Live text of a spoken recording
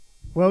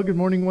Well, good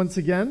morning once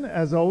again.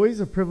 As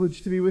always, a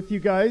privilege to be with you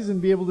guys and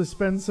be able to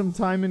spend some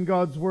time in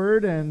God's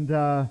Word and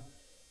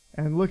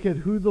look at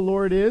who the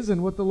Lord is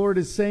and what the Lord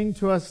is saying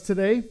to us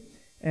today.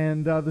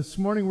 And this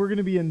morning we're going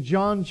to be in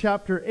John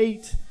chapter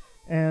 8.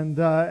 And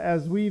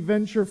as we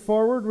venture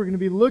forward, we're going to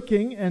be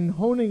looking and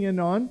honing in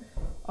on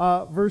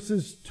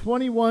verses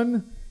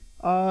 21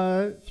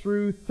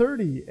 through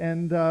 30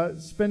 and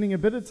spending a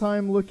bit of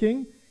time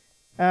looking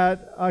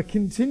at a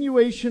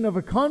continuation of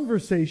a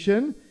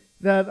conversation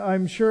that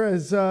I'm sure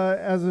as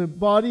a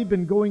body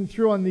been going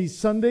through on these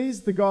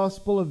Sundays, the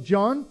Gospel of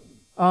John.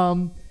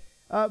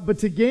 But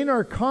to gain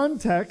our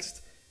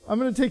context, I'm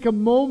going to take a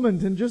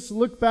moment and just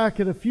look back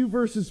at a few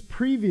verses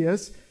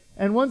previous.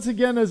 And once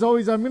again, as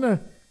always, I'm going to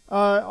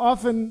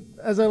often,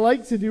 as I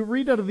like to do,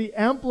 read out of the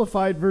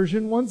Amplified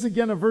version. Once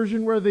again, a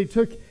version where they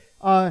took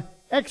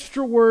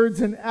extra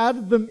words and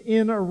added them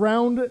in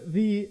around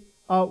the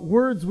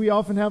words we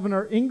often have in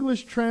our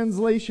English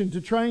translation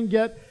to try and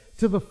get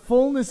to the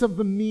fullness of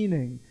the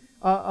meaning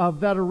of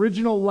that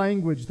original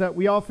language that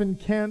we often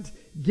can't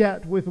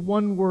get with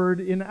one word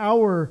in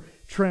our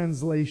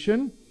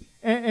translation.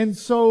 And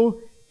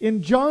so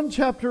in John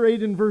chapter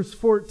 8 and verse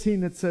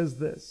 14 it says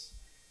this: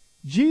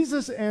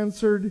 Jesus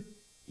answered,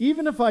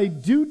 "Even if I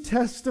do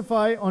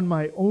testify on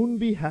my own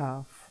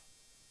behalf,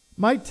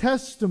 my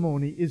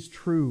testimony is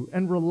true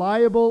and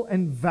reliable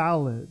and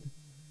valid.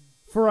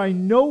 For I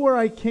know where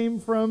I came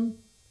from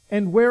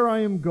and where I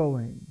am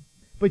going.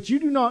 But you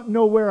do not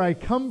know where I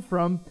come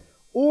from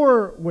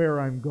or where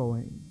I'm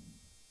going.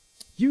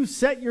 You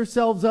set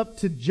yourselves up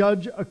to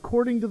judge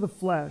according to the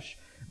flesh,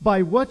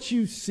 by what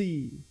you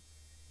see.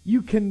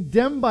 You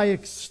condemn by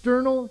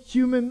external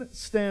human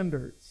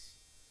standards.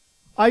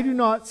 I do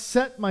not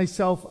set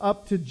myself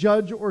up to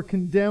judge or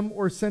condemn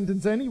or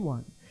sentence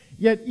anyone.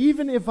 Yet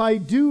even if I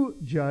do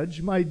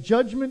judge, my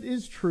judgment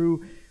is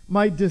true,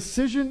 my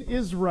decision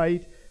is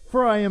right,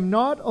 for I am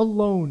not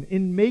alone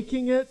in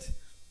making it,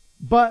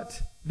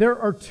 but there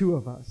are two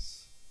of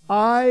us,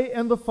 I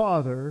and the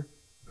Father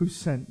who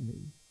sent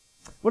me."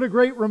 What a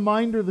great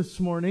reminder this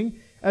morning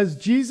as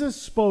Jesus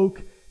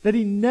spoke that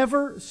he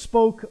never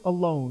spoke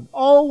alone,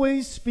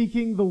 always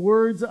speaking the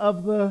words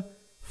of the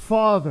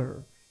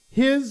Father,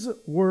 his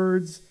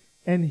words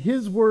and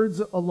his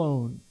words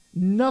alone,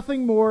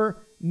 nothing more,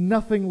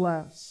 nothing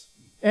less.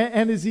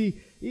 And as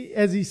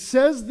he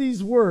says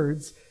these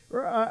words,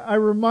 I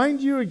remind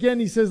you again,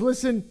 he says,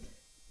 listen,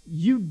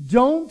 you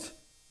don't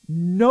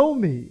know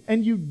me,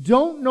 and you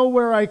don't know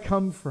where I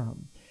come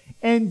from.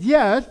 And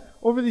yet,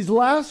 over these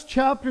last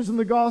chapters in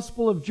the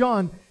Gospel of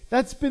John,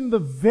 that's been the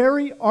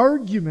very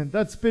argument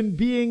that's been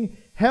being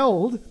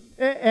held,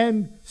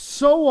 and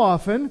so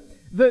often,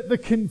 the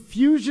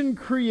confusion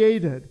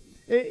created.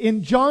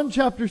 In John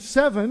chapter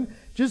 7,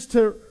 just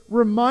to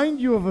remind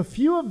you of a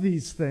few of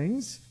these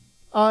things,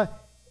 that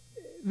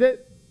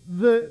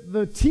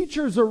the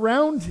teachers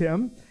around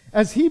him,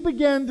 as he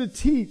began to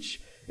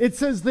teach, it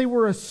says they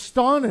were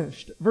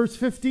astonished. Verse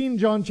 15,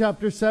 John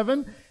chapter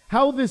 7,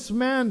 how this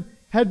man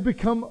had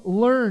become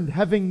learned,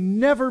 having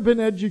never been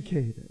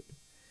educated.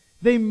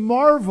 They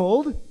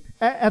marveled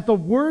at the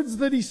words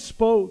that he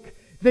spoke.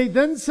 They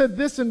then said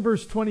this in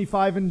verse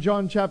 25 in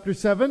John chapter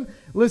 7.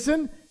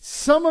 Listen,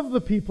 some of the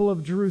people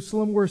of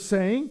Jerusalem were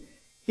saying,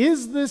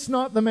 "Is this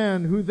not the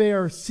man who they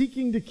are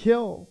seeking to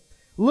kill?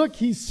 Look,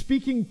 he's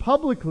speaking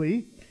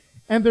publicly,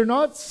 and they're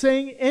not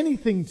saying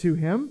anything to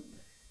him."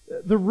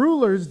 The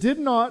rulers did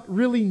not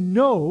really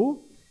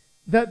know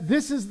that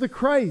this is the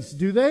Christ,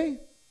 do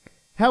they?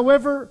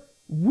 However,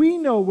 we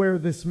know where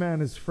this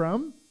man is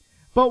from,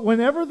 but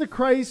whenever the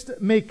Christ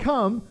may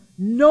come,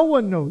 no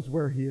one knows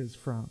where he is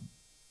from.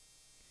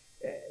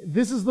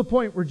 This is the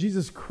point where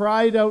Jesus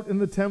cried out in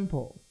the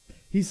temple.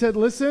 He said,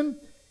 listen,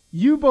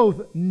 you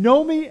both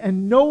know me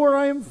and know where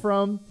I am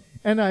from,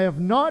 and I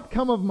have not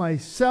come of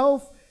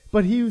myself,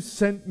 but he who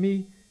sent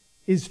me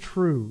is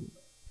true,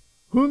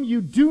 whom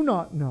you do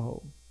not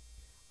know.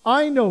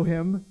 I know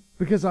him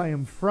because I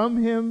am from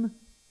him,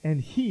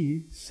 and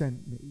he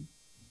sent me.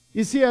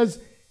 You see,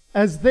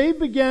 as they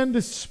began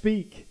to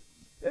speak,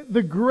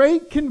 the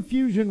great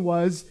confusion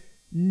was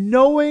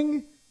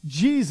knowing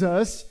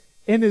Jesus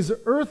in his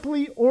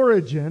earthly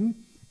origin,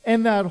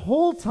 and that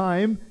whole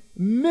time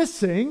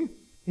missing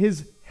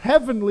his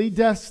heavenly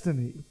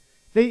destiny.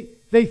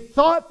 They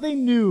thought they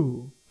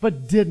knew,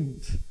 but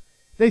didn't.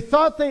 They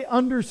thought they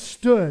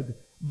understood,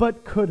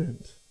 but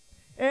couldn't.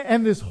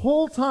 And this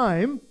whole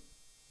time,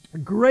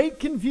 great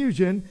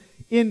confusion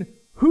in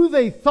who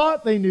they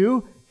thought they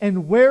knew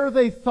and where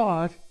they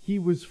thought he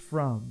was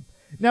from.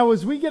 Now,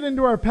 as we get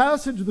into our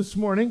passage this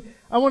morning,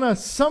 I want to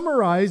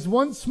summarize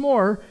once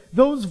more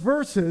those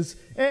verses.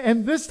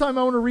 And this time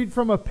I want to read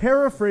from a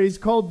paraphrase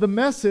called The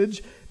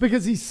Message,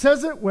 because he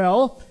says it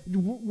well.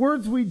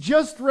 Words we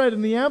just read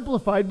in the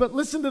Amplified, but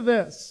listen to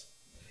this.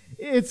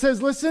 It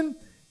says, listen,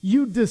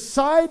 you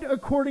decide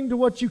according to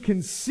what you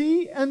can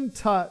see and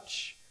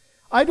touch.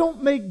 I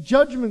don't make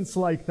judgments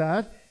like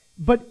that.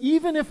 But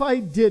even if I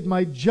did,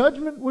 my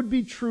judgment would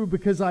be true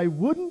because I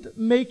wouldn't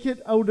make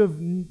it out of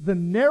the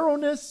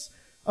narrowness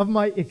of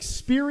my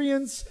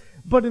experience,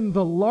 but in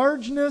the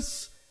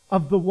largeness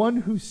of the one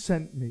who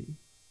sent me.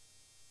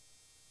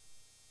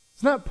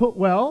 It's not put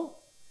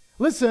well.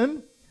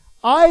 Listen,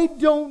 I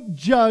don't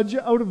judge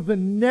out of the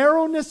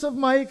narrowness of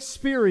my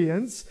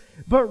experience,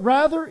 but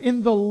rather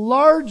in the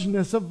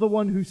largeness of the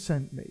one who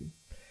sent me.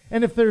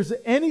 And if there's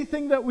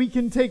anything that we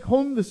can take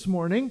home this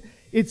morning,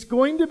 it's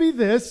going to be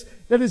this,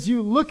 that as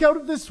you look out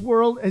of this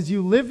world, as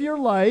you live your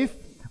life,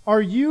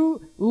 are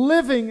you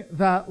living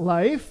that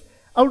life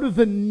out of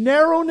the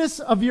narrowness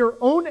of your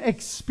own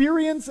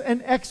experience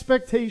and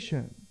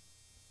expectation?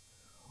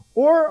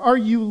 Or are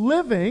you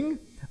living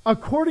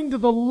according to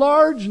the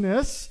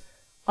largeness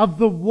of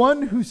the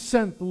one who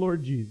sent the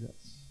Lord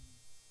Jesus?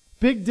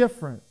 Big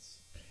difference.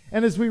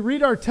 And as we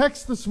read our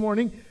text this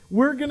morning,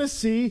 we're going to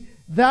see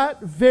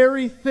that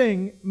very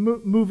thing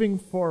moving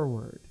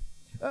forward.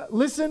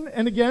 Listen,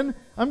 and again,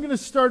 I'm going to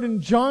start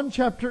in John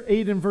chapter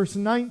 8 and verse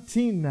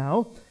 19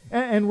 now,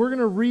 and we're going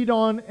to read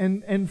on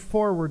and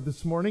forward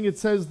this morning. It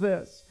says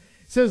this.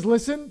 It says,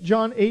 listen,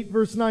 John 8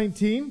 verse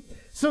 19.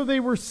 So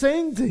they were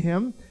saying to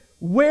him,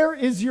 "Where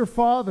is your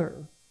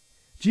Father?"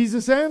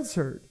 Jesus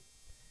answered,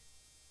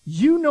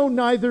 "You know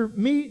neither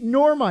me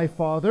nor my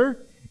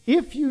Father.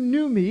 If you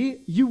knew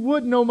me, you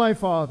would know my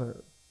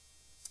Father."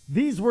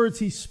 These words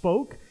he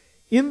spoke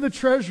in the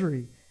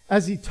treasury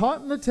as he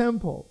taught in the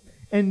temple,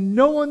 and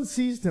no one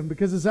seized him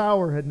because his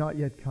hour had not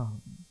yet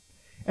come.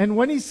 And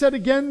when he said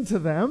again to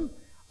them,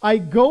 "I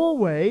go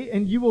away,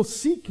 and you will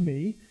seek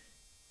me,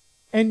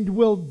 and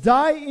will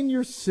die in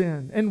your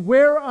sin, and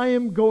where I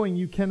am going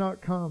you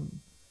cannot come."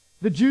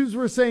 The Jews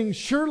were saying,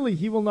 "Surely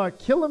he will not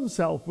kill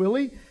himself, will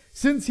he?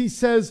 Since he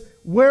says,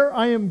 'Where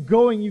I am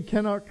going you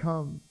cannot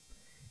come.'"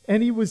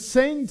 And he was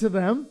saying to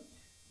them,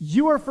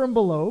 "You are from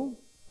below,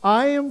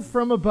 I am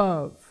from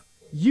above.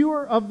 You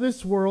are of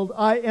this world,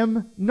 I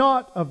am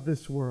not of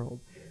this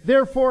world.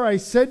 Therefore I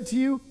said to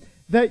you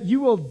that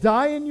you will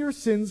die in your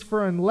sins,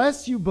 for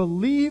unless you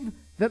believe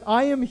that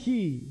I am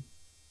he,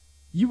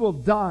 you will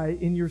die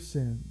in your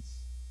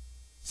sins."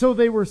 So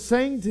they were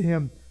saying to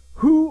him,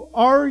 "Who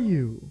are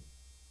you?"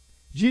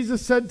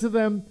 Jesus said to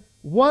them,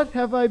 "What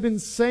have I been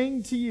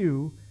saying to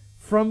you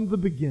from the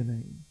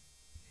beginning?"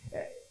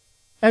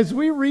 As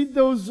we read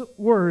those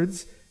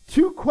words,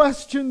 two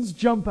questions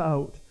jump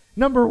out.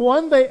 Number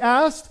one, they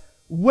asked,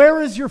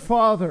 "Where is your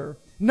Father?"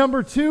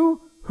 Number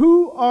two,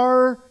 "Who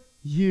are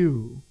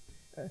you?"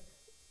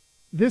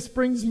 This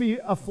brings me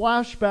a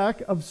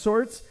flashback of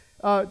sorts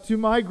to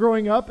my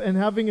growing up and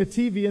having a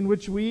TV in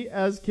which we,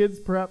 as kids,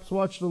 perhaps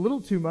watched a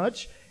little too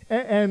much.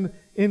 And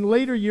in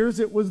later years,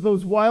 it was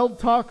those wild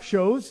talk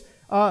shows,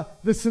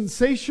 the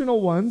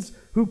sensational ones,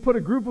 who put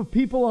a group of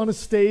people on a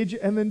stage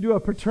and then do a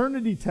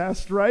paternity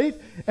test, right?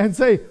 And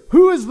say,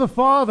 "Who is the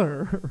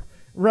father?"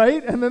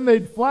 Right? And then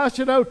they'd flash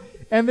it out,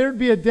 and there'd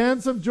be a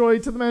dance of joy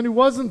to the man who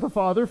wasn't the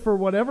father for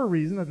whatever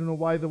reason. I don't know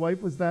why the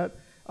wife was that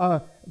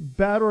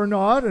bad or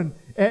not. And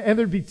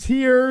there'd be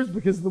tears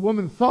because the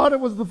woman thought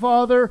it was the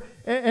father,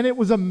 and it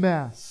was a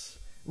mess,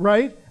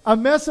 right? A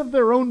mess of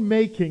their own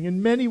making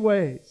in many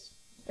ways.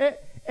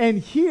 And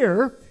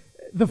here,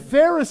 the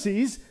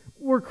Pharisees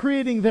were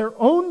creating their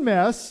own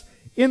mess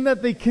in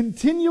that they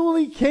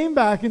continually came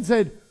back and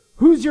said,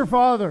 "Who's your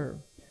Father?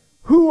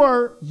 Who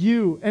are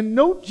you?" And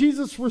note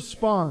Jesus'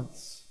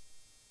 response.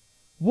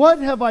 "What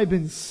have I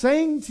been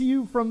saying to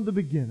you from the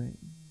beginning?"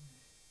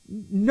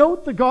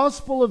 Note the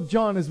Gospel of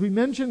John, as we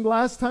mentioned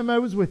last time I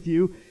was with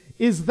you,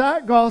 is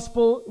that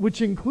Gospel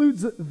which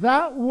includes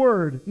that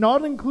word,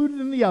 not included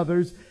in the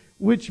others,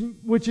 which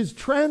is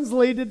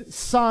translated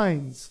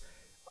signs,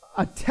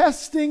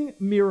 attesting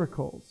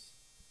miracles.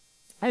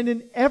 And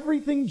in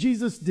everything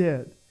Jesus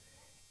did,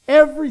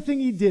 everything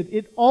he did,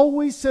 it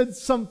always said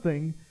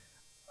something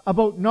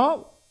about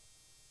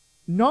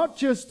not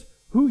just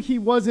who he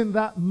was in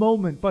that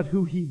moment, but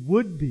who he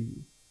would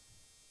be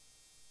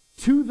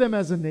to them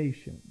as a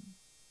nation.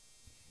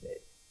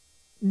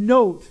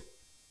 Note,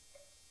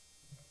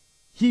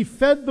 he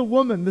fed the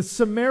woman, the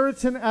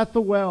Samaritan at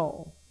the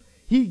well.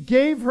 He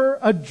gave her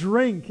a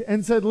drink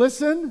and said,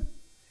 "Listen,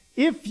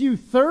 if you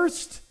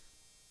thirst,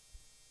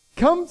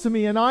 come to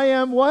me, and I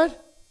am"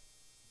 what?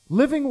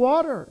 "Living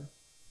water.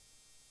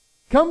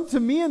 Come to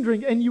me and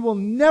drink, and you will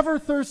never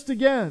thirst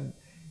again."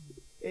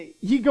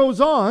 He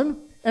goes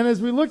on, and as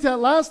we looked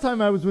at last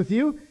time I was with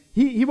you,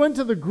 he went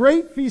to the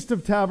great Feast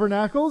of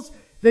Tabernacles.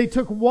 They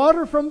took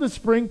water from the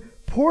spring,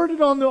 poured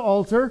it on the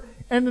altar,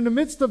 and in the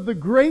midst of the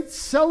great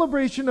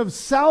celebration of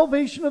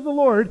salvation of the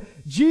Lord,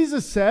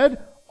 Jesus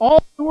said,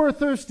 "All who are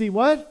thirsty,"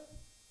 what?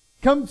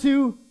 "Come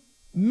to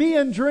me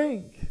and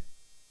drink."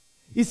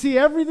 You see,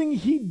 everything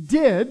he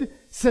did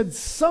said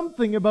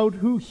something about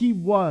who he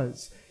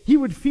was. He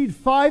would feed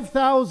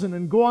 5,000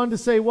 and go on to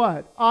say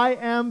what? "I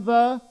am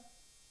the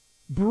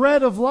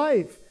bread of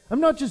life." I'm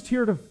not just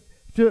here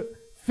to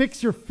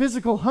fix your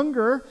physical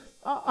hunger.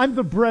 I'm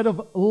the bread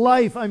of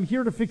life. I'm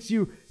here to fix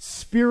you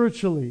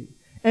spiritually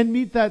and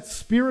meet that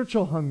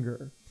spiritual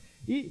hunger.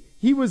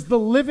 He was the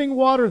living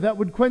water that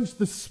would quench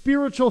the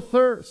spiritual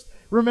thirst.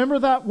 Remember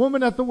that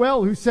woman at the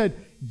well who said,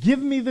 "Give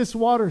me this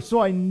water so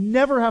I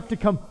never have to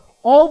come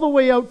all the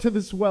way out to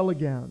this well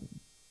again,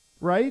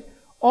 right?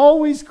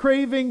 Always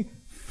craving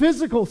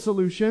physical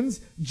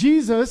solutions,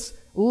 Jesus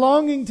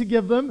longing to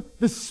give them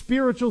the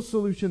spiritual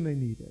solution they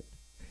needed.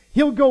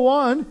 He'll go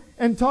on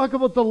and talk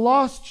about the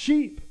lost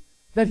sheep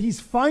that he's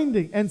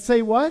finding and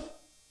say,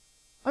 what?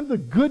 I'm the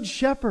good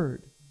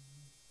shepherd.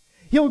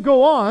 He'll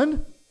go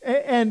on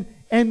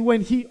and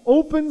when he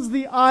opens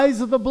the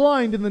eyes of the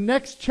blind in the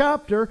next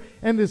chapter,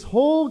 and this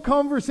whole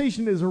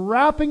conversation is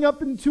wrapping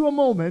up into a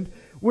moment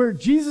where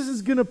Jesus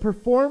is going to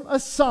perform a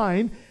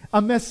sign,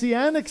 a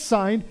messianic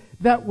sign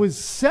that was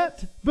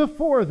set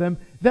before them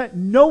that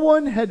no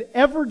one had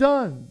ever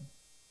done.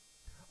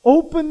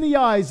 Open the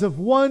eyes of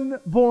one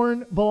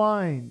born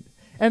blind.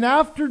 And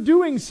after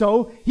doing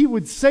so, he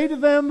would say to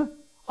them,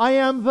 I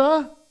am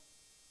the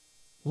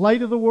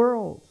light of the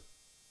world.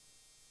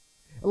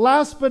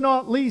 Last but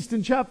not least,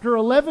 in chapter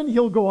 11,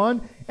 he'll go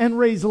on and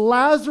raise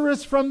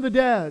Lazarus from the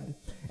dead.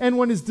 And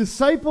when his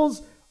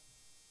disciples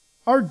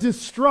are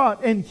distraught,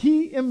 and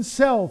he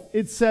himself,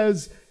 it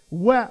says,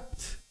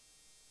 wept,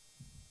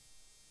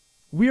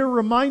 we are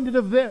reminded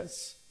of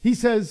this. He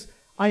says,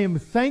 I am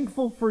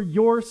thankful for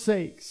your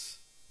sakes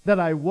that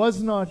I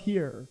was not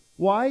here.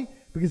 Why?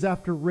 Because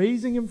after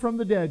raising him from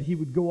the dead, he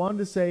would go on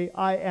to say,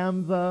 I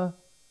am the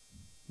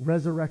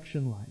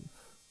resurrection life.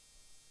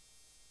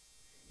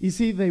 You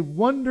see, they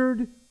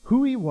wondered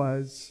who he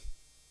was,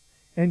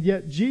 and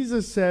yet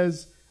Jesus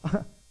says,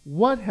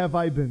 what have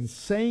I been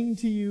saying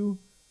to you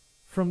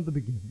from the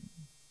beginning?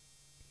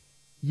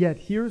 Yet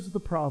here's the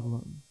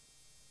problem.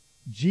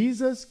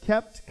 Jesus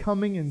kept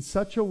coming in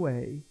such a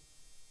way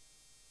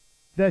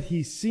that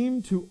he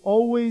seemed to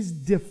always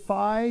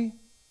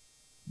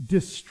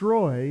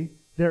destroy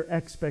their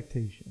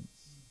expectations.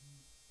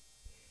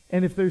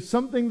 And if there's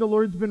something the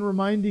Lord's been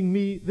reminding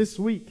me this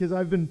week as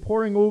I've been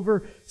poring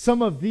over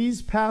some of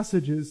these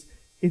passages,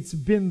 it's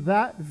been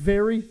that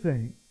very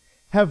thing.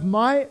 Have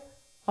my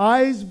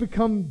eyes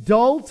become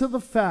dull to the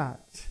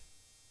fact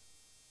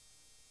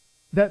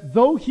that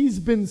though he's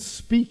been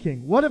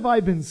speaking, what have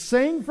I been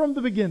saying from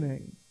the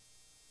beginning?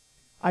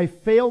 I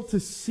fail to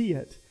see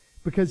it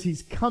because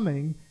he's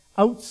coming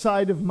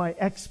outside of my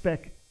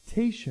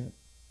expectation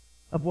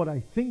of what I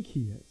think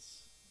he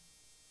is.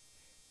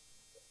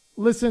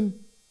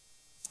 Listen,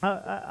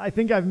 I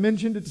think I've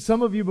mentioned it to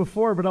some of you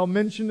before, but I'll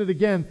mention it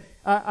again.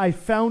 I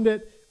found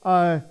it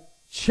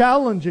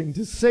challenging,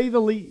 to say the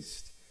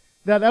least,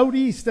 that out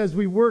east as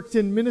we worked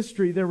in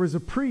ministry, there was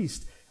a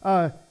priest,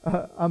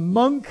 a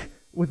monk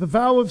with a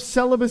vow of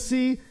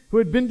celibacy who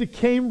had been to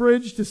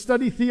Cambridge to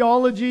study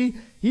theology.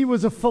 He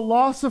was a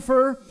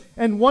philosopher,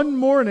 and one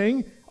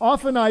morning,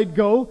 often I'd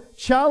go,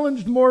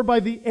 challenged more by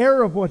the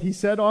air of what he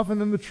said, often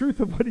than the truth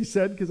of what he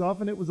said, because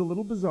often it was a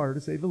little bizarre,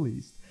 to say the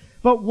least.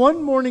 But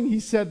one morning he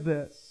said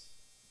this: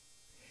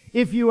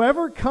 if you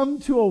ever come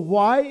to a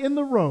Y in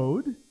the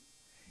road,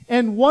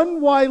 and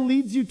one Y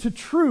leads you to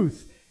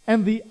truth,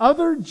 and the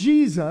other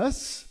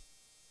Jesus,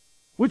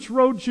 which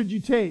road should you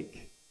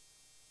take?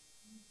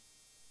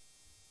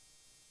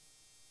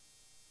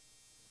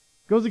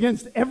 Goes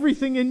against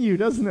everything in you,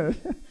 doesn't it?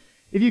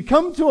 If you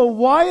come to a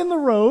Y in the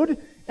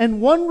road, and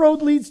one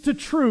road leads to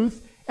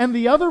truth, and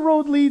the other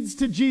road leads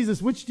to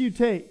Jesus, which do you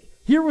take?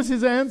 Here was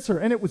his answer,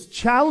 and it was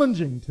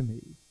challenging to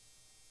me.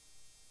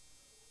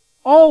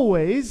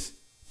 Always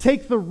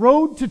take the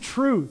road to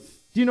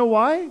truth. Do you know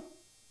why?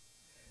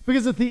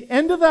 Because at the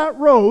end of that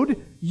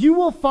road, you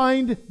will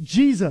find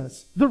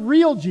Jesus, the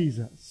real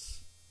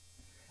Jesus.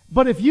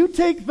 But if you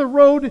take the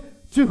road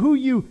to who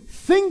you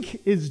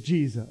think is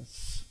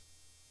Jesus,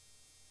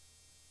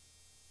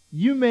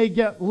 you may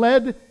get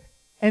led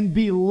and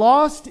be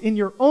lost in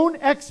your own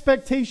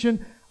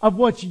expectation of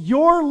what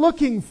you're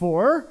looking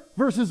for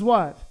versus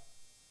what?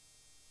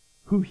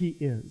 Who he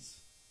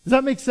is. Does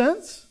that make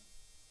sense?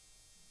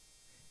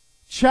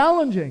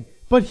 Challenging.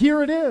 But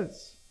here it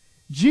is.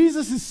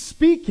 Jesus is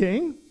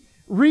speaking.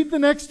 Read the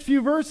next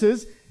few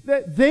verses.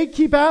 That they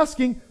keep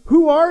asking,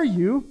 who are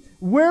you?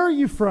 Where are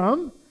you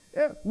from?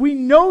 We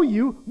know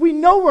you. We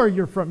know where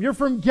you're from. You're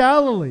from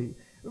Galilee.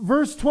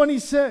 Verse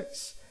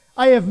 26.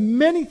 I have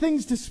many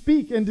things to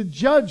speak and to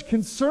judge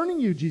concerning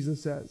you,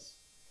 Jesus says.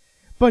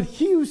 But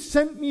he who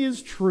sent me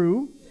is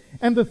true,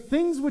 and the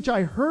things which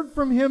I heard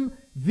from him,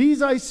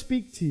 these I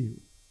speak to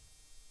you.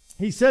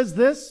 He says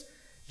this,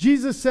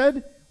 Jesus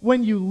said,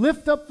 when you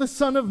lift up the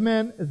Son of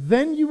Man,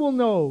 then you will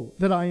know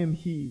that I am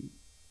he.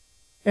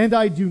 And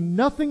I do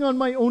nothing on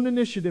my own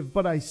initiative,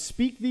 but I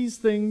speak these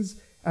things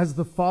as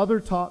the Father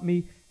taught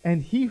me,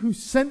 and he who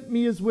sent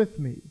me is with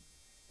me.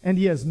 And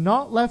he has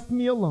not left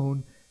me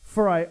alone,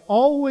 for I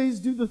always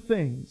do the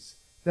things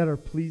that are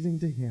pleasing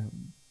to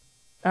him.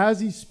 As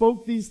he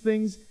spoke these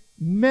things,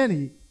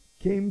 many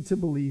came to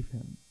believe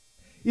him.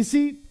 You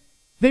see,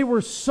 they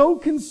were so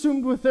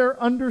consumed with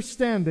their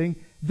understanding,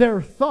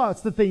 their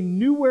thoughts, that they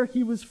knew where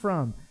he was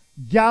from.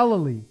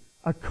 Galilee,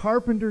 a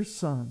carpenter's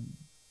son.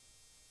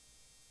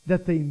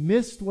 That they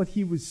missed what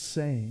he was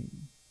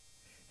saying.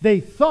 They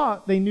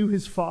thought they knew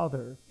his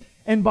father.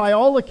 And by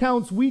all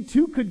accounts, we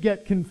too could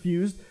get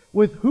confused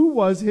with who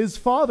was his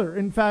father.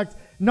 In fact,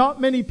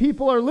 not many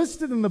people are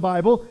listed in the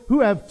Bible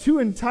who have two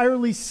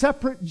entirely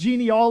separate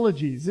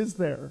genealogies, is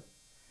there?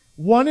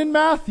 One in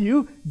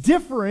Matthew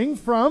differing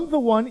from the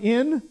one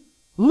in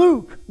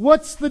Luke.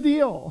 What's the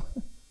deal?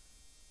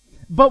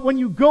 But when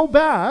you go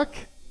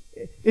back,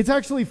 it's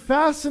actually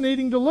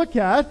fascinating to look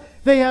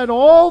at. They had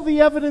all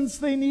the evidence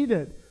they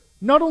needed.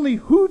 Not only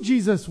who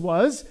Jesus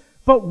was,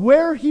 but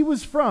where he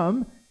was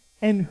from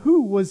and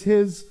who was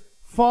his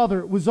father.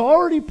 It was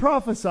already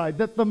prophesied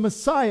that the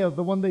Messiah,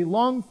 the one they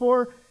longed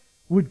for,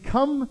 would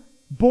come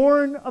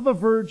born of a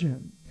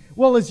virgin.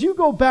 Well, as you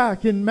go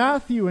back in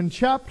Matthew in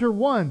chapter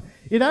 1,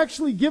 it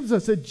actually gives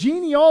us a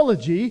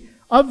genealogy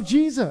of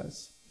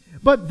Jesus.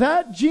 But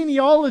that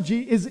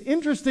genealogy is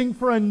interesting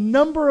for a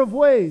number of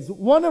ways.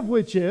 One of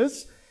which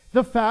is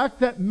the fact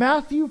that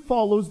Matthew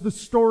follows the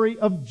story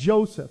of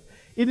Joseph.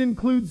 It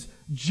includes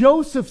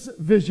Joseph's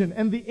vision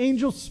and the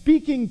angel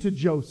speaking to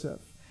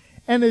Joseph.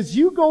 And as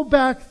you go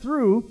back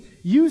through,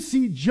 you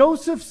see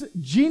Joseph's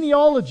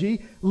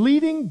genealogy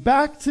leading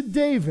back to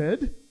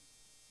David,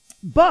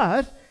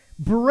 but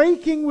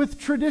breaking with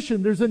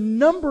tradition. There's a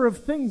number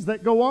of things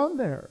that go on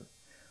there.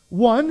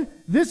 One,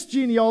 this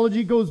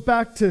genealogy goes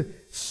back to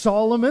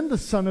Solomon, the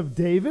son of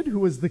David, who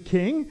was the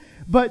king.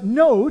 But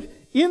note,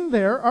 in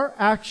there are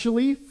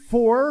actually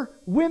 4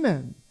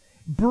 women.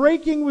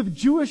 Breaking with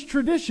Jewish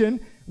tradition,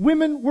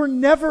 women were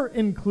never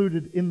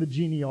included in the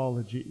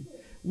genealogy.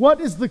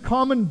 What is the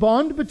common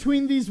bond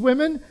between these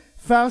women?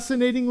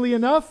 Fascinatingly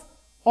enough,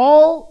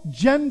 all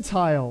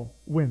Gentile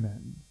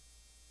women.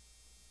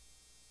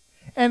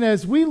 And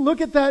as we look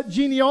at that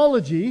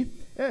genealogy,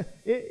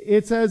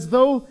 it's as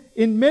though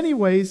in many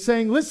ways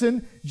saying,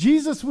 listen,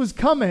 Jesus was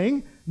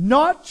coming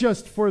not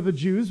just for the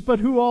Jews, but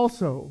who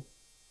also?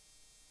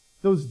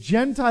 Those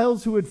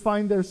Gentiles who would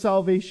find their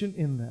salvation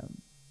in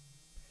them.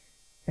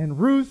 And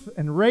Ruth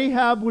and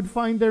Rahab would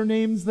find their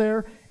names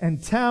there,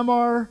 and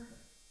Tamar.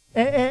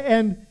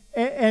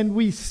 And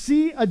we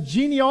see a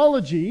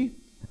genealogy,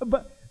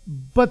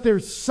 but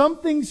there's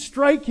something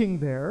striking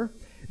there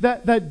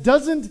that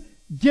doesn't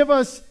give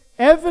us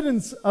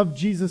evidence of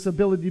Jesus'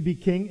 ability to be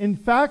king. In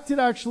fact, it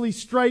actually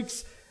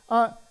strikes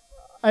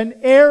an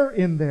error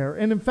in there.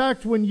 And in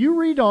fact, when you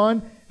read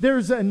on,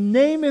 there's a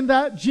name in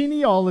that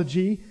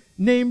genealogy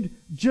named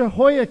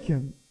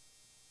Jehoiakim.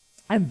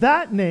 And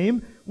that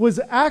name was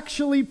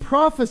actually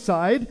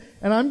prophesied,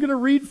 and I'm going to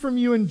read from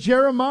you in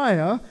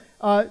Jeremiah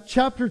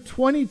chapter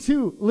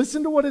 22.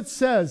 Listen to what it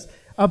says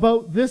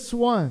about this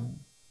one.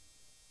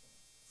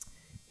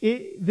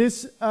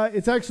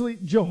 It's actually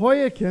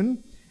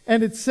Jehoiakim,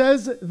 and it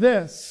says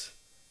this.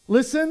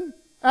 Listen,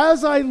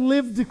 as I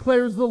live,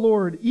 declares the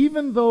Lord,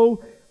 even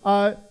though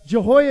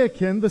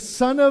Jehoiakim, the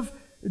son of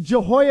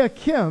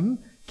Jehoiakim,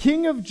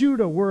 king of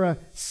Judah, were a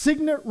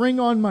signet ring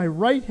on my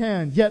right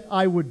hand, yet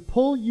I would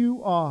pull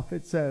you off,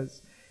 it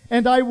says.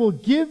 And I will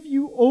give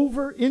you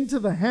over into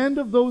the hand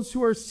of those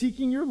who are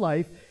seeking your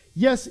life,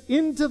 yes,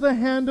 into the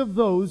hand of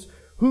those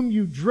whom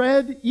you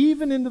dread,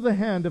 even into the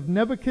hand of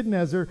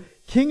Nebuchadnezzar,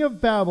 king of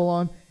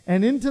Babylon,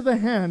 and into the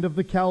hand of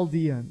the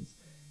Chaldeans.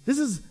 This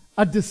is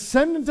a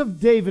descendant of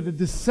David, a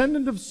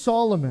descendant of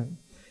Solomon.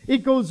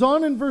 It goes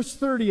on in verse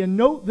 30, and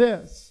note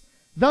this.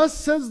 Thus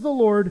says the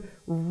Lord,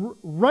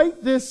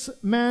 write this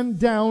man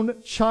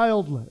down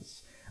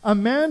childless, a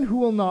man who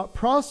will not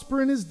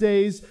prosper in his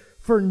days,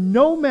 for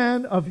no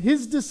man of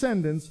his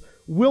descendants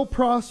will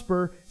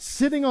prosper,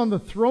 sitting on the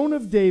throne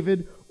of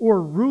David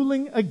or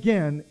ruling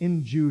again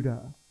in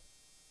Judah.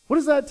 What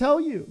does that tell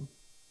you?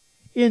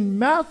 In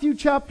Matthew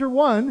chapter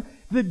 1,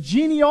 the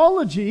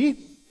genealogy,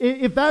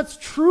 if that's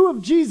true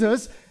of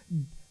Jesus,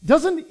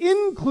 doesn't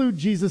include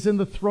Jesus in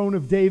the throne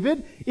of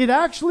David. It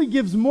actually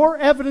gives more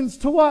evidence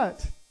to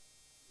what?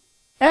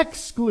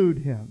 Exclude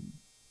him.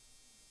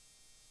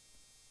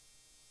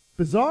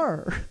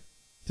 Bizarre,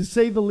 to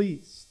say the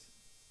least.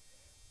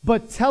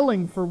 But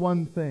telling for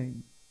one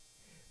thing.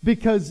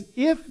 Because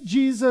if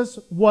Jesus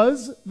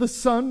was the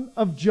son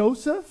of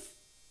Joseph,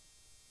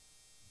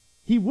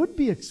 he would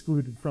be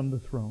excluded from the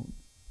throne.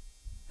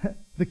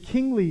 The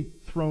kingly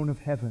throne of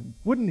heaven,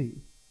 wouldn't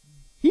he?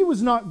 He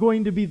was not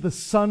going to be the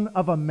son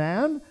of a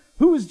man.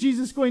 Who was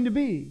Jesus going to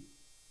be?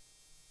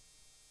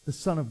 The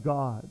Son of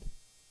God.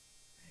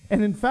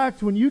 And in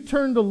fact, when you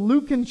turn to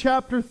Luke in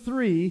chapter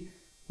 3,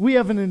 we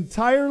have an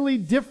entirely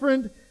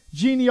different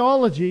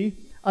genealogy,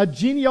 a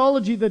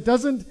genealogy that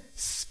doesn't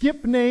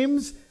skip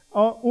names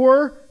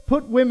or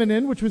put women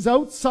in, which was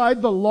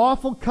outside the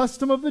lawful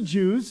custom of the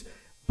Jews,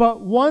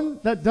 but one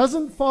that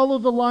doesn't follow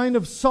the line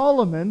of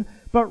Solomon,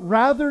 but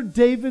rather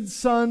David's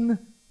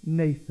son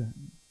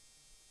Nathan.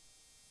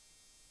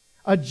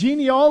 A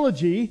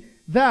genealogy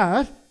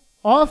that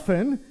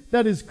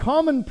is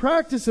common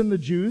practice in the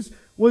Jews,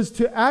 was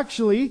to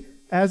actually,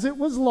 as it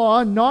was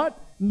law, not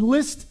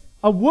list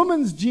a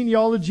woman's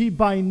genealogy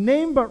by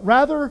name, but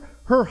rather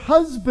her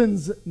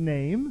husband's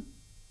name.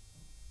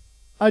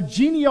 A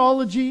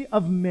genealogy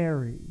of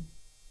Mary.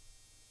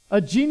 A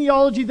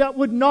genealogy that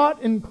would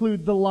not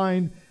include the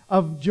line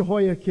of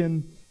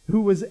Jehoiakim,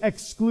 who was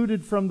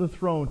excluded from the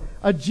throne.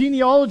 A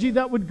genealogy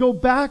that would go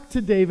back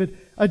to David.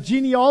 a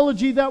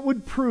genealogy that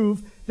would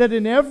prove that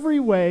in every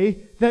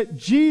way that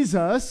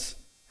Jesus,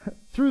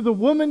 through the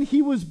woman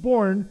he was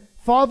born,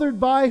 fathered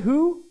by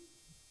who?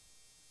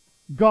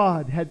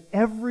 God, had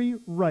every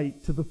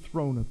right to the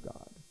throne of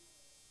God,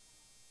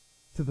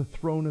 to the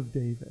throne of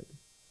David.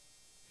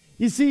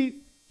 You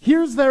see,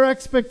 here's their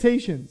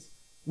expectations.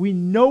 We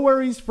know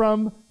where he's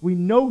from. We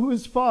know who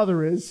his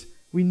father is.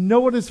 We know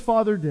what his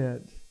father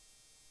did.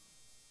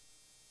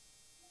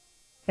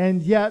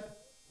 And yet,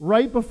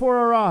 right before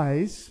our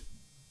eyes,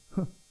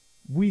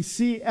 we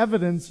see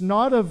evidence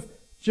not of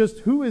just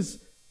who his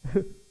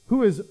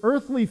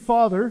earthly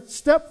father,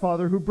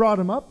 stepfather who brought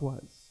him up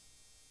was,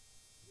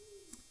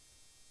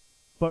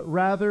 but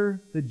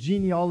rather the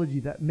genealogy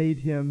that made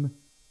him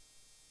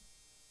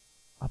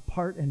a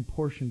part and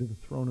portion to the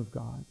throne of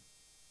God.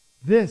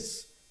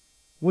 This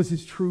was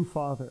his true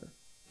father.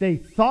 They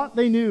thought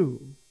they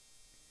knew.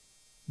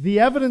 The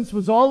evidence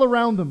was all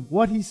around them.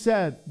 What he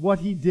said, what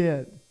he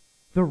did,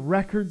 the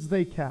records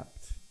they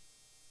kept.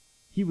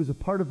 He was a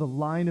part of the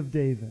line of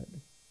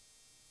David.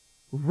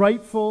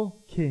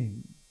 Rightful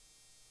king.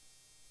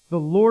 The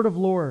Lord of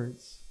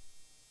Lords.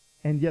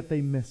 And yet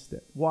they missed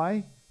it.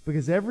 Why?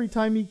 Because every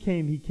time he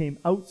came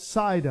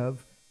outside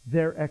of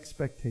their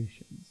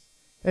expectations.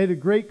 I had a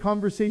great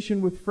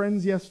conversation with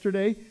friends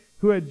yesterday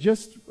who had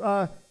just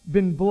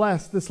been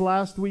blessed this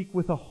last week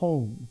with a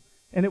home.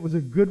 And it was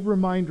a good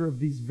reminder of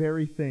these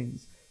very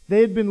things.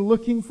 They had been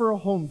looking for a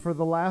home for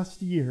the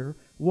last year,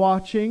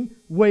 watching,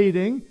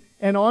 waiting,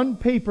 and on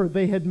paper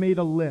they had made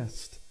a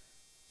list.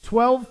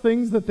 12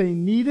 things that they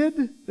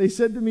needed, they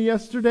said to me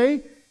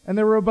yesterday, and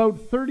there were about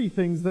 30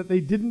 things that they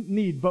didn't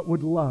need but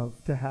would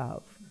love to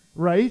have,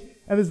 right?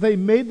 And as they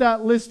made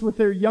that list with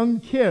their young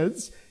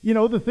kids,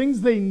 the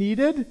things they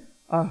needed,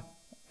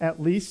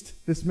 at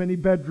least this many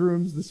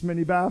bedrooms, this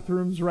many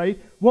bathrooms, right?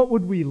 What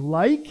would we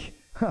like?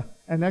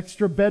 An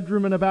extra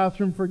bedroom and a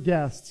bathroom for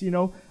guests,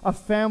 a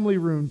family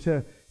room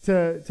to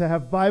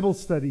have Bible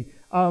study.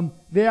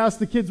 They asked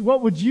the kids,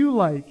 what would you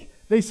like?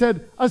 They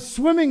said, a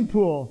swimming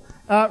pool,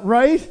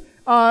 right?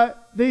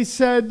 They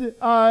said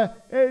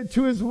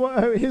to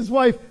his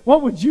wife,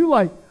 what would you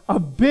like? A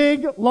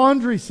big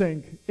laundry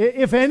sink,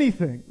 if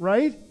anything,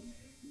 right?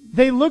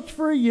 They looked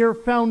for a year,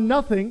 found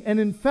nothing, and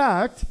in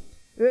fact,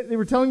 they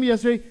were telling me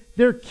yesterday,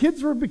 their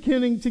kids were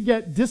beginning to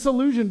get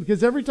disillusioned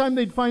because every time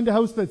they'd find a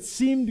house that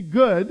seemed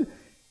good,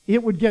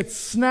 it would get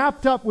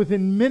snapped up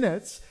within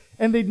minutes,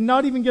 and they'd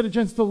not even get a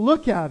chance to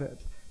look at it,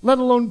 let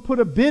alone put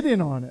a bid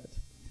in on it.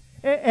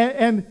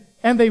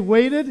 And they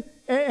waited,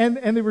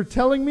 and they were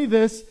telling me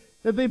this,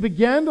 that they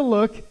began to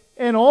look,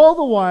 and all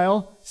the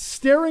while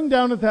staring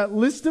down at that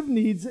list of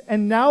needs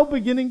and now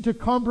beginning to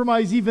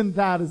compromise even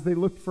that as they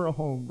looked for a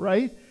home,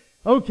 right?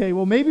 Okay,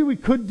 well maybe we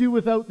could do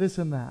without this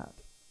and that.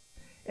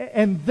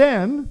 And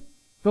then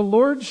the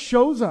Lord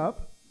shows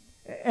up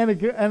and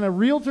a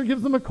realtor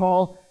gives them a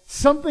call.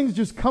 Something's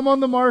just come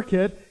on the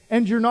market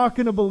and you're not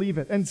going to believe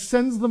it, and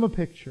sends them a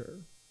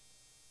picture.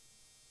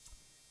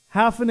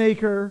 1/2 an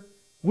acre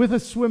with a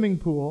swimming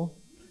pool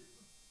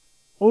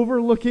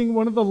overlooking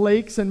one of the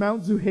lakes in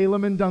Mount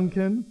Zuhalem in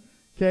Duncan.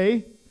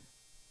 Okay.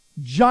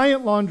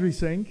 Giant laundry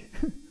sink.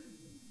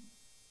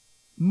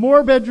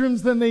 More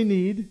bedrooms than they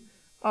need.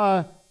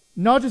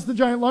 Not just the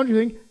giant laundry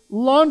sink.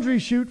 Laundry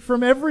chute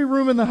from every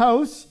room in the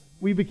house.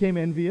 We became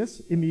envious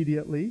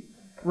immediately,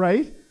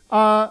 right?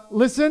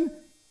 Listen,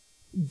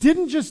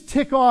 didn't just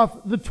tick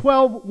off the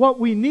 12 what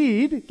we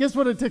need. Guess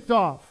what it ticked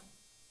off?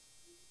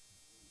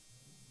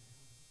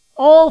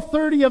 All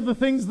 30 of the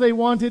things they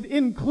wanted,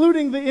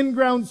 including the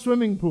in-ground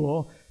swimming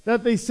pool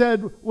that they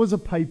said was a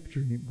pipe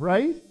dream,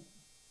 right?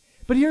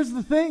 But here's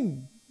the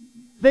thing.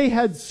 They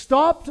had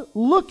stopped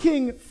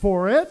looking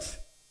for it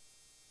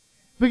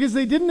because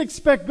they didn't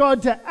expect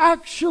God to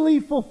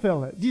actually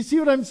fulfill it. Do you see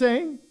what I'm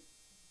saying?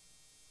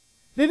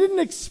 They didn't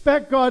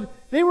expect God.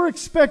 They were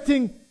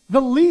expecting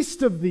the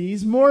least of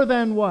these more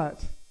than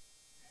what?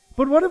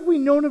 But what have we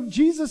known of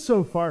Jesus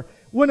so far?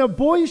 When a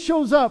boy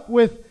shows up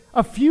with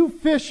a few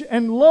fish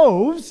and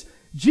loaves,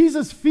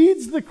 Jesus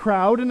feeds the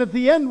crowd, and at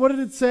the end, what did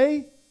it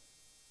say?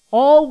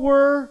 All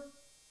were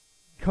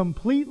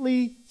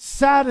completely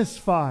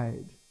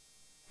satisfied,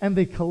 and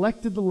they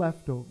collected the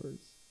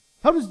leftovers.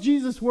 How does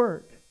Jesus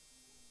work?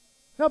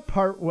 Not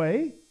part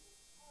way.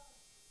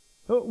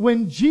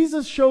 When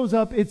Jesus shows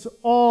up, it's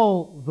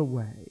all the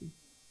way.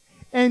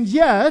 And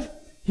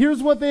yet,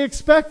 here's what they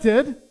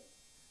expected.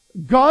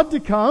 God to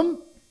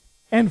come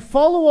and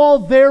follow all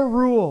their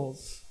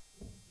rules.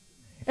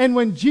 And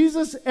when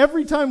Jesus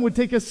every time would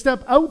take a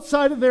step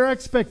outside of their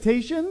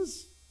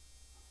expectations,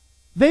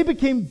 they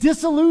became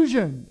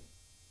disillusioned.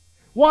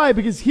 Why?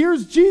 Because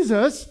here's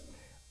Jesus,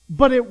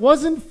 but it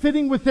wasn't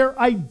fitting with their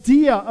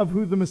idea of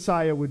who the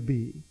Messiah would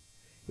be.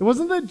 It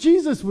wasn't that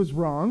Jesus was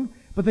wrong,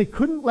 but they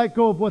couldn't let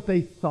go of what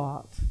they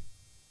thought.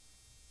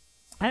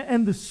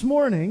 And this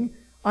morning,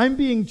 I'm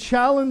being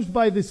challenged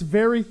by this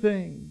very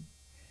thing.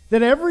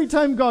 That every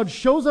time God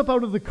shows up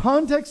out of the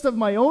context of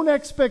my own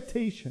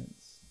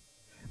expectations,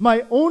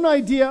 my own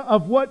idea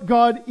of what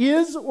God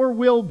is or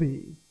will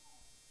be,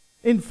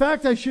 In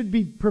fact, I should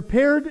be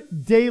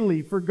prepared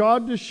daily for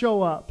God to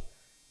show up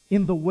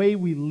in the way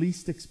we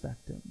least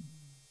expect Him.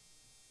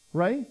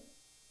 Right?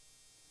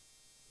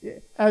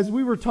 As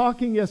we were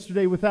talking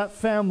yesterday with that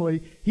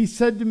family, he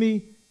said to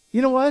me,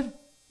 you know what?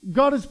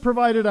 God has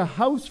provided a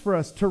house for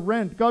us to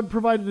rent. God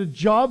provided a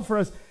job for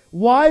us.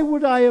 Why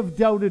would I have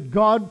doubted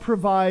God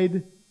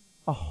provide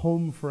a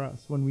home for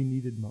us when we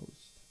needed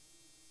most?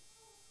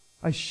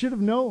 I should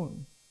have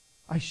known.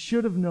 I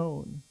should have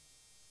known.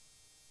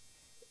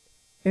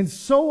 And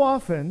so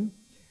often,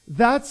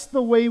 that's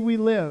the way we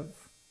live.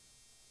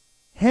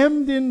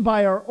 Hemmed in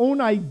by our own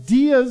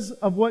ideas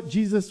of what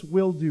Jesus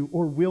will do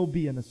or will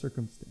be in a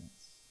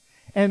circumstance.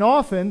 And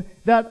often,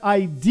 that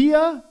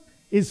idea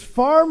is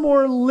far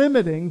more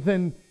limiting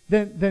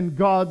than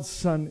God's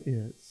Son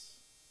is.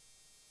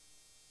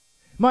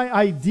 My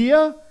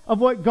idea of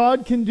what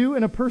God can do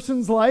in a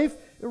person's life,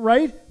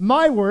 right?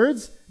 My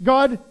words,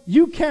 God,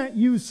 you can't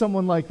use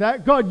someone like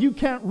that. God, you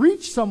can't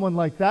reach someone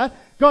like that.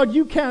 God,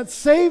 you can't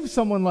save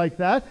someone like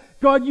that.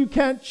 God, you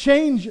can't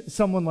change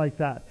someone like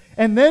that.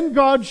 And then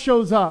God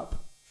shows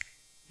up.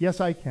 Yes,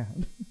 I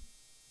can.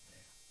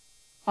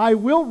 I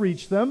will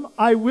reach them.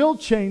 I will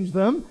change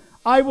them.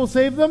 I will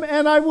save them,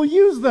 and I will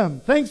use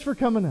them. Thanks for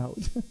coming out.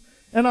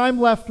 And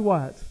I'm left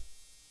what?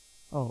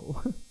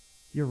 Oh,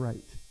 you're right.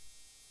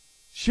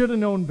 Should have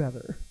known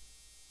better.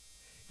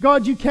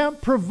 God, you can't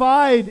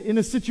provide in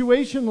a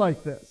situation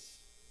like this.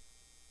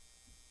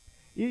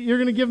 You're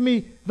going to give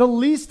me the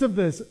least of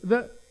this.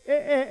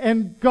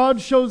 And God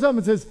shows up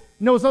and says,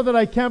 no, it's not that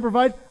I can't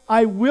provide.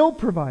 I will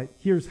provide.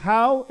 Here's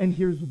how and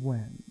here's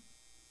when.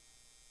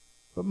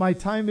 But my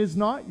time is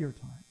not your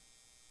time.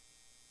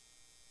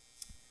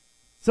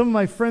 Some of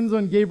my friends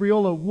on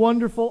Gabriola,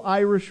 wonderful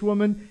Irish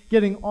woman,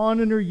 getting on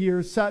in her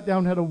years, sat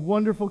down, had a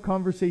wonderful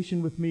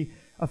conversation with me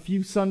a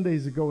few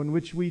Sundays ago in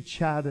which we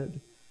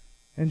chatted.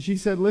 And she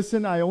said,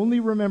 listen, I only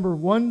remember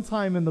one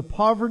time in the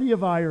poverty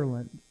of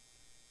Ireland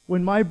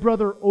when my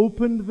brother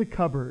opened the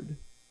cupboard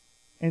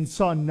and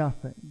saw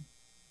nothing.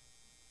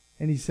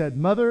 And he said,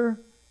 Mother,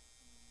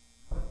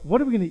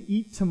 what are we going to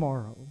eat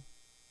tomorrow?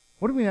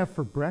 What are we going to have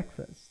for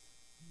breakfast?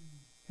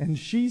 And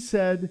she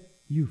said,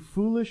 you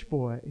foolish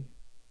boy.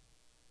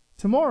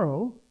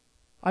 Tomorrow,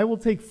 I will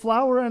take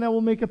flour and I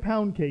will make a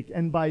pound cake,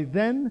 and by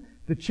then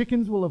the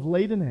chickens will have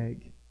laid an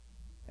egg,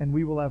 and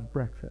we will have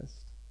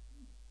breakfast.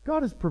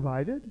 God has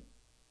provided.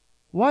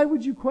 Why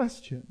would you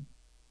question?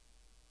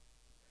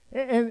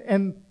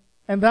 And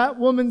that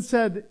woman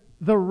said,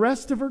 the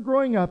rest of her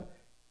growing up,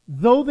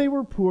 though they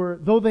were poor,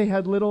 though they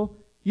had little,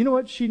 you know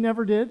what she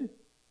never did?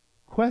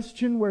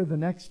 Question where the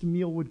next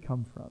meal would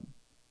come from.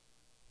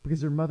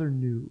 Because her mother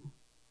knew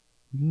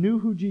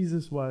who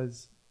Jesus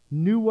was,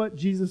 knew what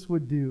Jesus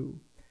would do.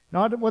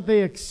 Not what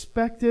they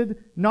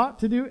expected not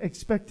to do,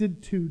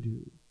 expected to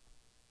do.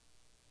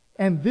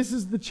 And this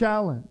is the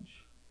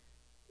challenge.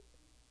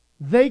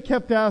 They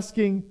kept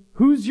asking,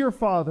 who's your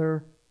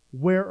father?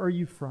 Where are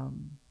you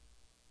from?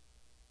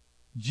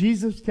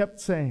 Jesus kept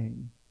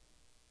saying,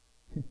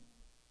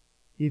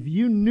 if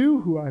you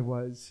knew who I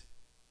was,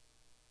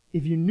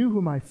 if you knew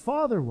who my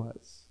Father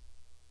was,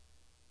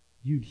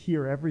 you'd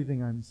hear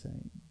everything I'm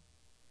saying.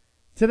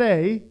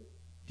 Today,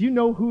 do you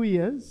know who He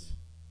is?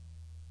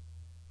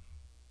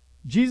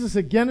 Jesus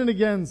again and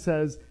again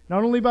says,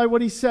 not only by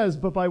what He says,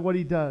 but by what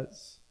He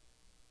does.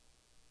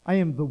 I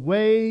am the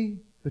way,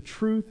 the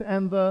truth,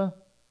 and the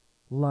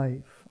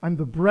life. I'm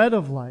the bread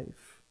of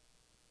life.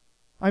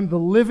 I'm the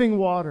living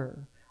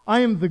water.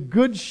 I am the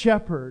good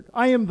shepherd.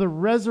 I am the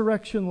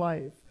resurrection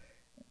life.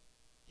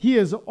 He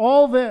is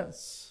all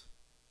this.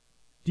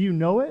 Do you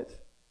know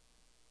it?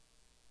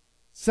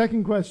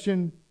 Second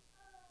question,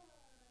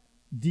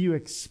 do you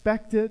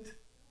expect it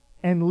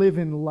and live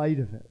in light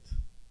of it?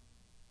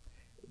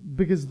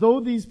 Because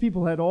though these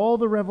people had all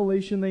the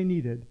revelation they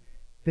needed,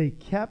 they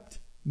kept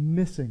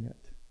missing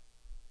it.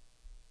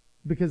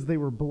 Because they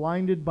were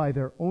blinded by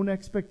their own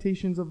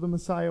expectations of the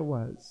Messiah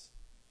was,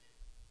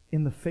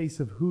 in the face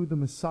of who the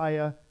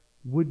Messiah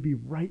would be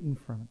right in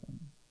front of them.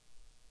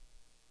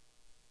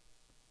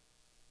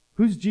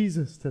 Who's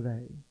Jesus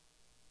today?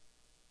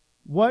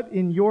 What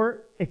in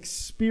your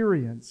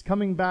experience,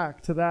 coming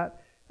back to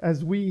that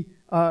as we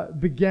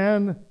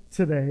began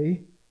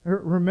today,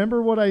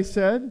 remember what I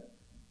said?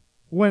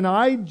 When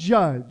I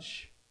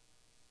judge,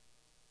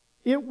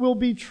 it will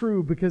be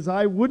true because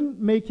I wouldn't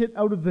make it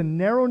out of the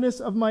narrowness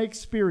of my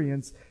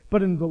experience,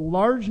 but in the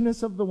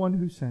largeness of the one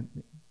who sent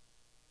me.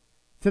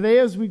 Today,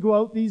 as we go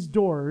out these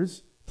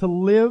doors to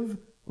live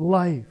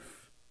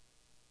life,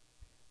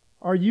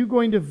 are you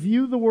going to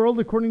view the world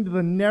according to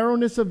the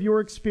narrowness of your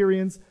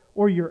experience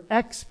or your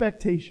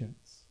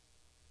expectations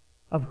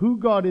of who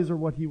God is or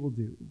what He will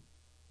do?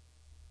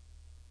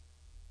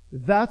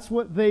 That's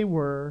what they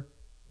were.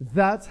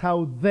 That's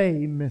how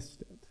they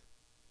missed it.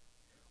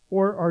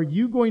 Or are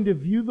you going to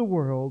view the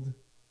world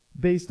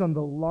based on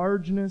the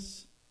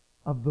largeness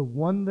of the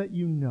one that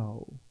you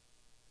know,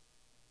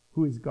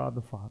 who is God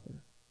the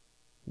Father,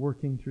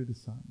 working through the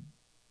Son?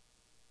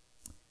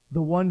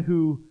 The one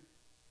who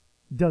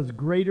does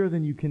greater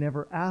than you can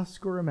ever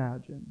ask or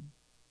imagine.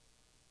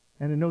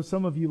 And I know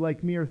some of you,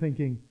 like me, are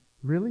thinking,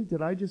 really?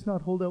 Did I just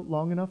not hold out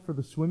long enough for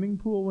the swimming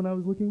pool when I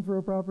was looking for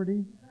a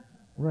property?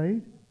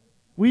 Right?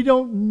 We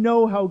don't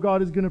know how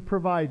God is going to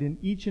provide in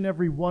each and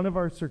every one of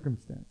our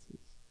circumstances.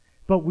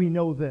 But we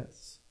know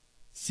this.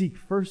 Seek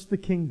first the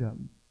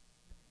kingdom,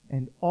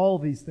 and all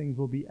these things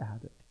will be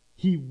added.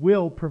 He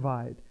will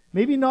provide.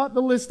 Maybe not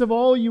the list of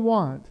all you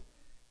want,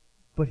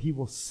 but He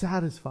will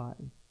satisfy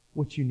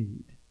what you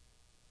need.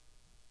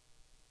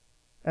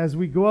 As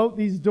we go out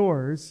these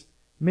doors,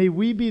 may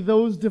we be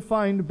those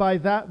defined by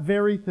that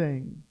very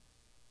thing.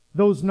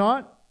 Those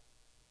not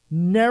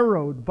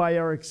narrowed by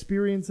our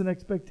experience and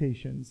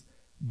expectations,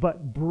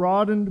 but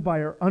broadened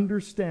by our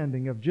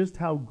understanding of just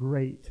how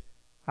great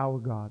our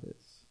God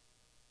is.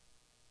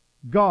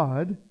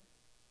 God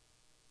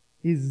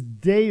is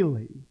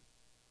daily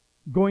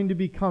going to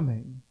be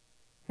coming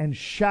and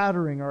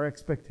shattering our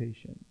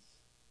expectations,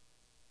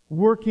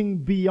 working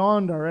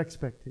beyond our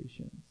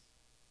expectations.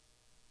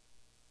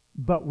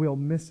 But we'll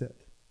miss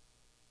it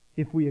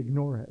if we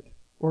ignore it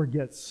or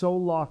get so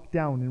locked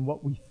down in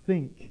what we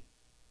think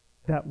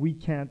that we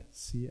can't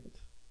see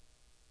it.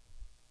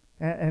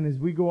 And as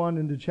we go on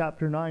into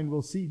chapter 9,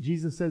 we'll see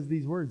Jesus says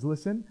these words,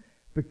 listen,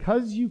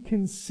 because you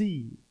can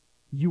see,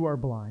 you are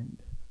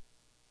blind.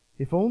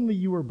 If only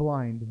you were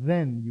blind,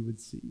 then you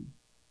would see.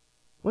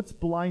 What's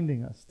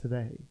blinding us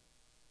today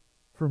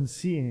from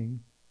seeing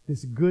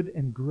this good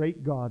and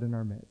great God in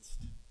our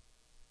midst?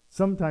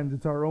 Sometimes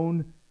it's our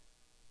own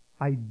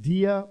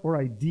idea or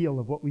ideal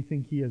of what we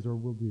think He is or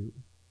will do.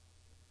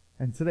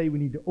 And today we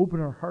need to open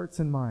our hearts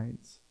and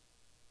minds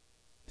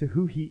to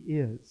who He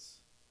is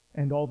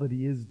and all that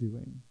He is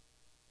doing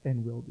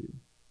and will do.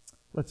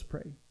 Let's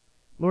pray.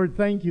 Lord,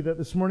 thank You that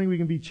this morning we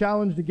can be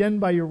challenged again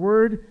by Your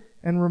word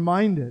and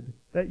reminded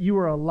that You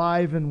are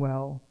alive and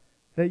well,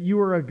 that You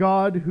are a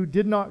God who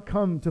did not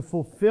come to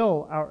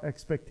fulfill our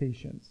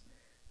expectations,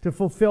 to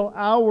fulfill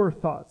our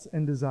thoughts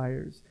and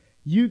desires.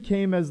 You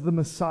came as the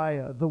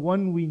Messiah, the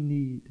one we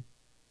need.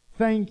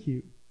 Thank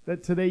You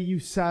that today You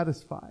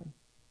satisfy,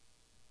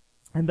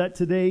 and that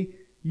today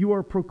You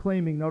are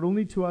proclaiming not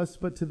only to us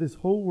but to this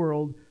whole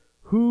world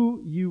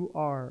who You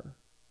are,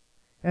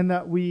 and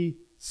that we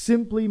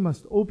simply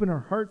must open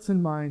our hearts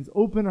and minds,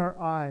 open our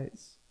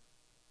eyes,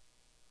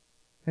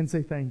 and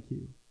say thank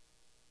You.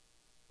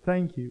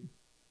 Thank You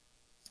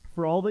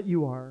for all that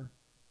You are,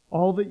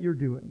 all that You're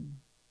doing.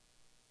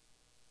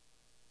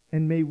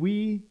 And may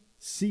we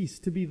cease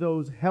to be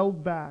those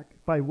held back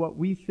by what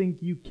we think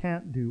You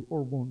can't do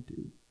or won't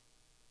do.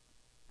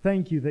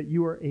 Thank You that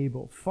You are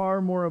able,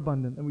 far more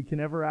abundant than we can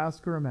ever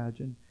ask or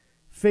imagine.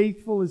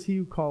 Faithful is He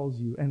who calls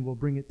You and will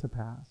bring it to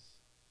pass.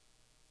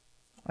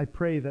 I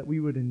pray that we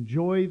would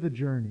enjoy the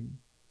journey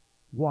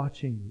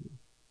watching You.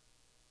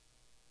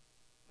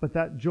 But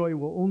that joy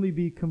will only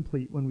be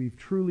complete when we've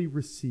truly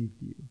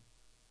received You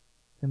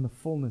in the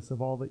fullness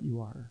of all that You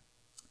are.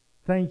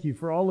 Thank You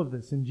for all of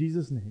this in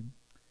Jesus' name.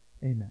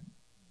 Amen.